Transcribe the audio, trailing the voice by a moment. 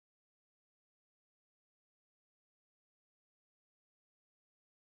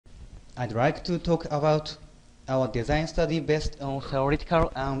I'd like to talk about our design study based on theoretical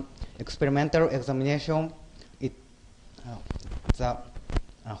and experimental examination. It, the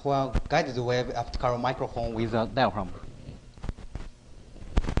where guided wave optical microphone with a diaphragm.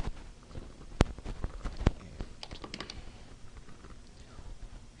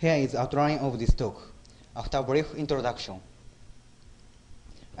 Here is outline of this talk. After a brief introduction,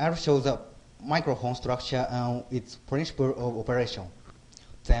 I'll show the microphone structure and its principle of operation.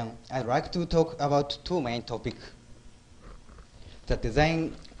 Then I'd like to talk about two main topics: the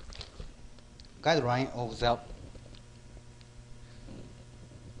design guideline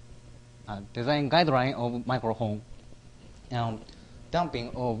of microphone and damping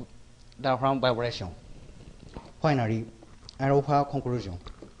of diaphragm vibration. Finally, I'll offer conclusion.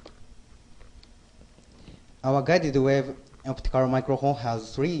 Our guided wave optical microphone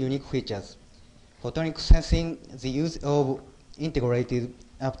has three unique features: photonic sensing, the use of integrated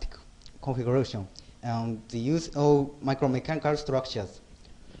optic configuration, and the use of micromechanical structures.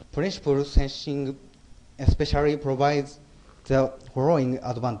 Principal sensing especially provides the following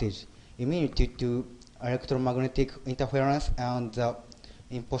advantage: immunity to electromagnetic interference and the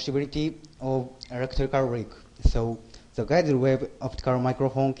impossibility of electrical leak. So the guided wave optical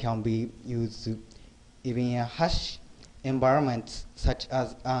microphone can be used even in a harsh environment such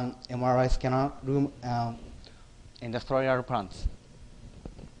as an MRI scanner room and industrial plants,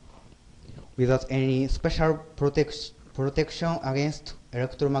 without any special protection against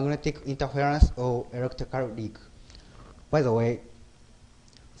electromagnetic interference or electrical leak. By the way,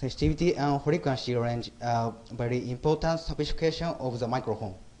 sensitivity and frequency range are very important specifications of the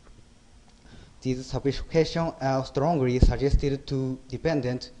microphone. These specifications are strongly suggested to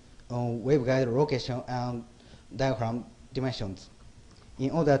dependent on waveguide location and diaphragm dimensions.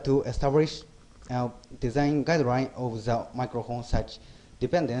 In order to establish a design guideline of the microphone, such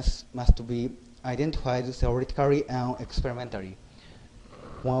dependence must be identified theoretically and experimentally.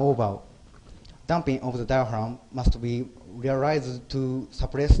 Moreover, damping of the diaphragm must be realized to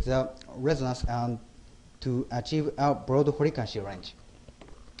suppress the resonance and to achieve a broad frequency range.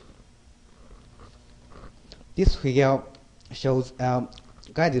 This figure shows a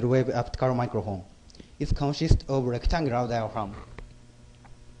guided wave optical microphone. It consists of rectangular diaphragm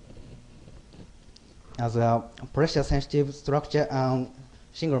as a pressure-sensitive structure and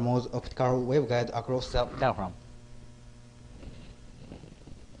single-mode optical waveguide across the diaphragm.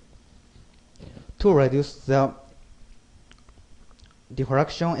 To reduce the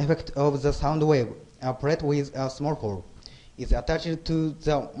diffraction effect of the sound wave, a plate with a small hole is attached to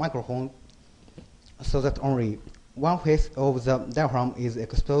the microphone so that only one face of the diaphragm is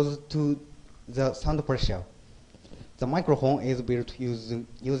exposed to the sound pressure. The microphone is built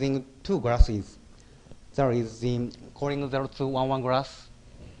using two glasses. There is the Corning 0211 glass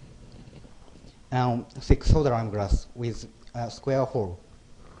and thick soda-lime glass with a square hole.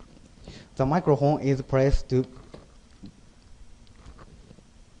 The microphone is placed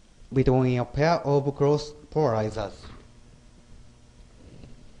between a pair of cross polarizers.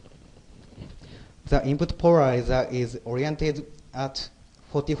 The input polarizer is oriented at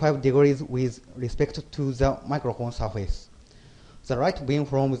 45 degrees with respect to the microphone surface. The light beam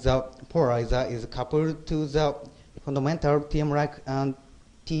from the polarizer is coupled to the fundamental TM-like and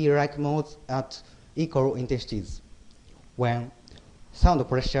T-like modes at equal intensities. When sound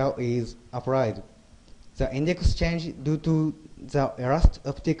pressure is applied, the index change due to the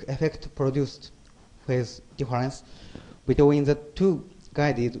elastoptic effect produced phase difference between the two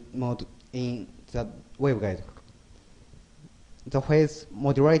guided modes in the waveguide. The phase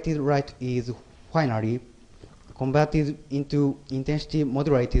modulated light is finally converted into intensity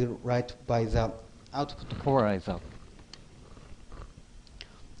modulated light by the output polarizer.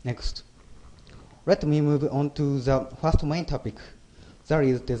 Next, let me move on to the first main topic, that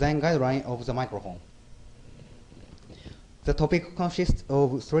is design guideline of the microphone. The topic consists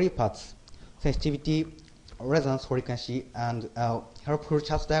of three parts: sensitivity, resonance frequency, and a helpful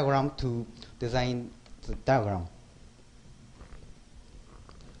chart diagram to design the diagram.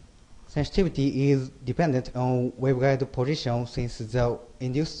 Sensitivity is dependent on waveguide position since the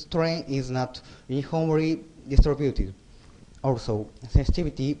induced strain is not uniformly distributed. Also,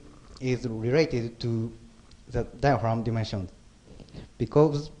 sensitivity is related to the diaphragm dimension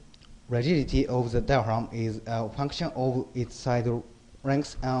because rigidity of the diaphragm is a function of its side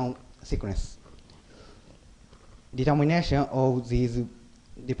length and thickness. Determination of these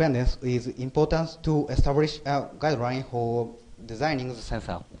dependence is important to establish a guideline for designing the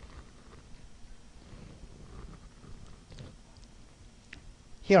sensor.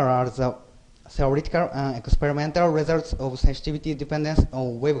 Here are the theoretical and experimental results of sensitivity dependence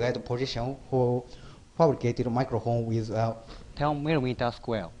on waveguide position for fabricated microphone with a 10 mm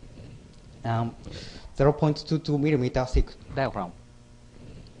square and 0.22 mm thick diaphragm.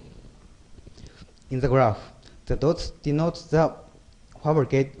 In the graph, the dots denote the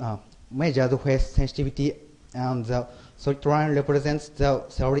fabricate measured phase sensitivity, and the solid line represents the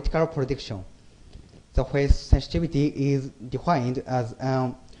theoretical prediction. The phase sensitivity is defined as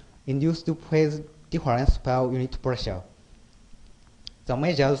an induced phase difference per unit pressure. The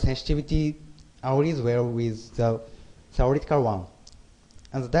measured sensitivity agrees well with the theoretical one,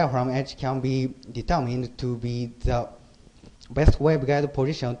 and the diaphragm edge can be determined to be the best waveguide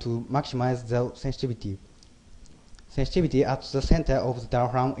position to maximize the sensitivity. Sensitivity at the center of the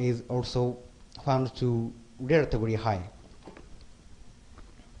diaphragm is also found to relatively high.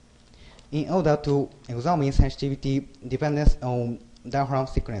 In order to examine sensitivity dependence on diaphragm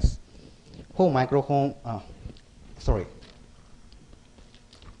thickness, for microphone,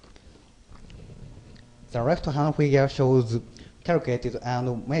 the left-hand figure shows calculated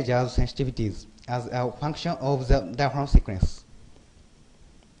and measured sensitivities as a function of the diaphragm thickness.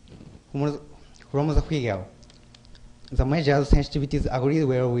 From the figure, the measured sensitivities agree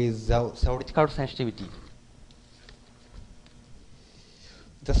well with the theoretical sensitivity.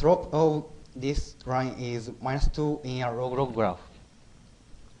 The slope of this line is -2 in a log-log graph,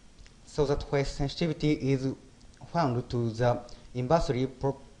 so that phase sensitivity is found to the inversely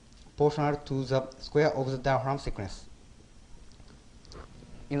proportional to the square of the diaphragm thickness.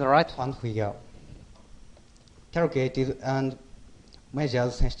 In the right-hand figure, calculated and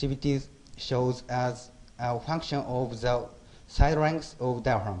measured sensitivities shows as a function of the side length of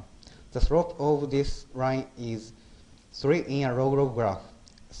diaphragm. The slope of this line is 3 in a log-log graph,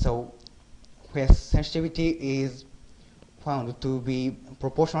 so phase sensitivity is found to be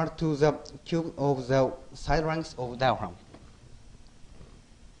proportional to the cube of the side length of diaphragm.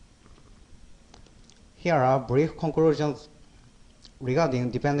 Here are brief conclusions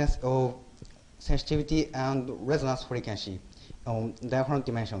regarding dependence of sensitivity and resonance frequency on diaphragm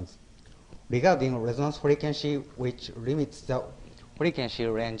dimensions. Regarding resonance frequency, which limits the frequency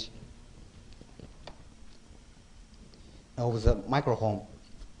range of the microphone,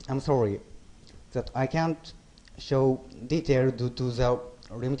 I'm sorry that I can't show detail due to the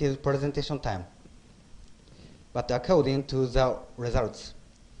limited presentation time. But according to the results,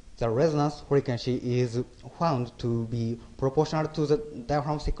 the resonance frequency is found to be proportional to the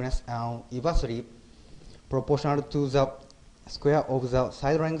diaphragm thickness and inversely proportional to the square of the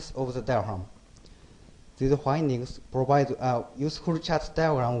side length of the diaphragm. These findings provide a useful chart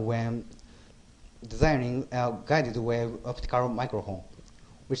diagram when designing a guided wave optical microphone,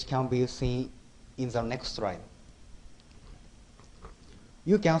 which can be seen in the next slide.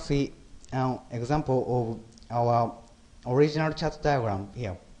 You can see an example of our original chart diagram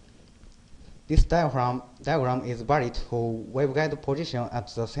here. This diagram is valid for waveguide position at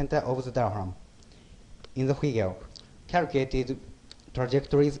the center of the diaphragm. In the figure, calculated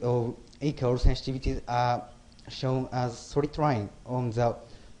trajectories of equal sensitivities are shown as solid line on the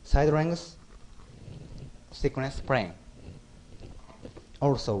side length thickness plane.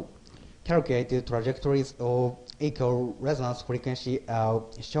 Also, calculated trajectories of equal resonance frequency are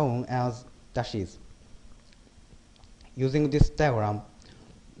shown as dashes. Using this diagram,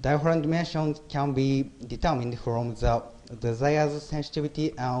 diaphragm dimensions can be determined from the desired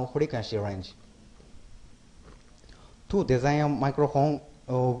sensitivity and frequency range. To design a microphone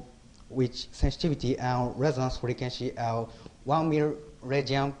of which sensitivity and resonance frequency are 1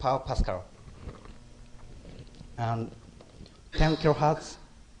 mil-radian per Pascal and 10 kHz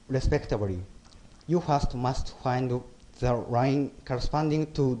respectively, you first must find the line corresponding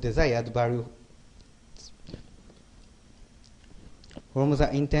to desired value. From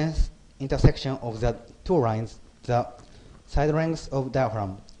the intersection of the two lines, the side length of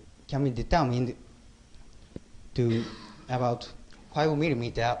diaphragm can be determined to about 5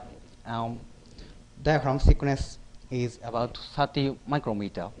 mm, and diaphragm thickness is about 30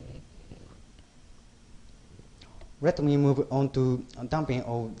 micrometer. Let me move on to damping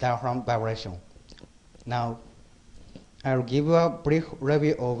of diaphragm vibration. Now, I'll give a brief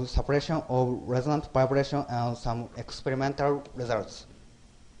review of suppression of resonant vibration and some experimental results.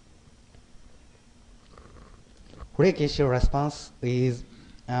 Frequency response is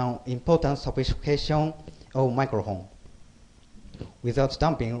an important specification of microphone. Without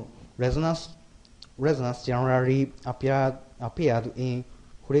damping, resonance generally appeared in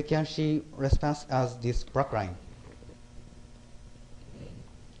frequency response as this black line.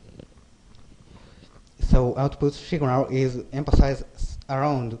 So output signal is emphasized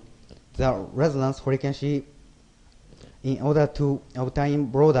around the resonance frequency in order to obtain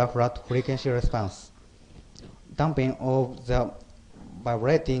broader flat frequency response. Damping of the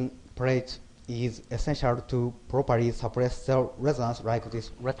vibrating plate is essential to properly suppress the resonance like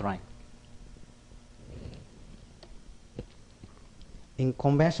this red line. In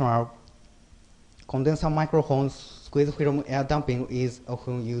conventional condenser microphones, squeeze film air damping is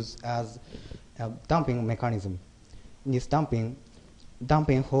often used as a damping mechanism. In this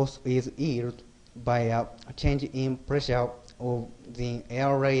damping force is yielded by a change in pressure of the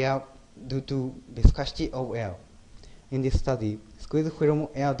air layer due to viscosity of air. In this study, squeeze film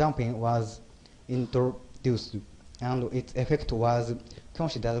air damping was introduced, and its effect was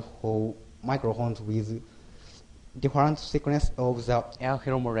considered for microphones with different thickness of the air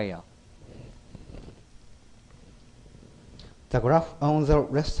film layer. The graph on the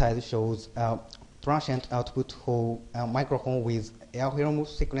left side shows a transient output for a microphone with air film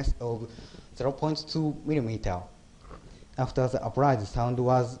thickness of 0.2 mm after the applied sound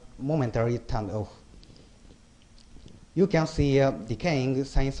was momentarily turned off. You can see a decaying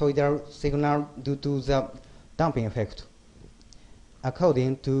sinusoidal signal due to the damping effect.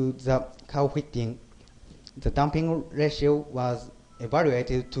 According to the curve fitting, the damping ratio was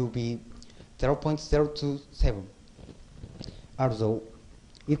evaluated to be 0.027, although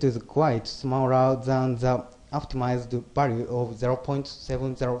it is quite smaller than the optimized value of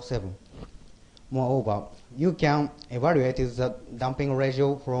 0.707. Moreover, you can evaluate the damping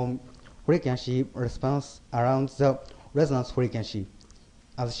ratio from frequency response around the resonance frequency,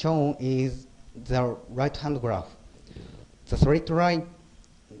 as shown is the right-hand graph. The straight line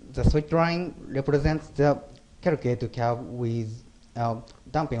represents the calculated curve with a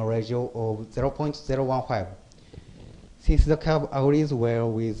damping ratio of 0.015. Since the curve agrees well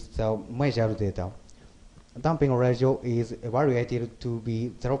with the measured data, damping ratio is evaluated to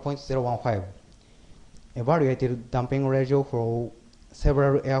be 0.015. Evaluated damping ratio for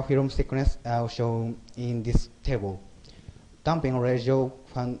several air film thicknesses are shown in this table. Damping ratio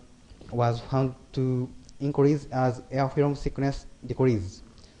was found to increase as air film thickness decreases,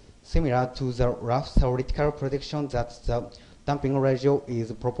 similar to the rough theoretical prediction that the damping ratio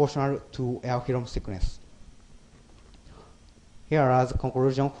is proportional to air film thickness. Here are the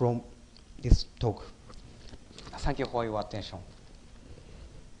conclusions from this talk. Thank you for your attention.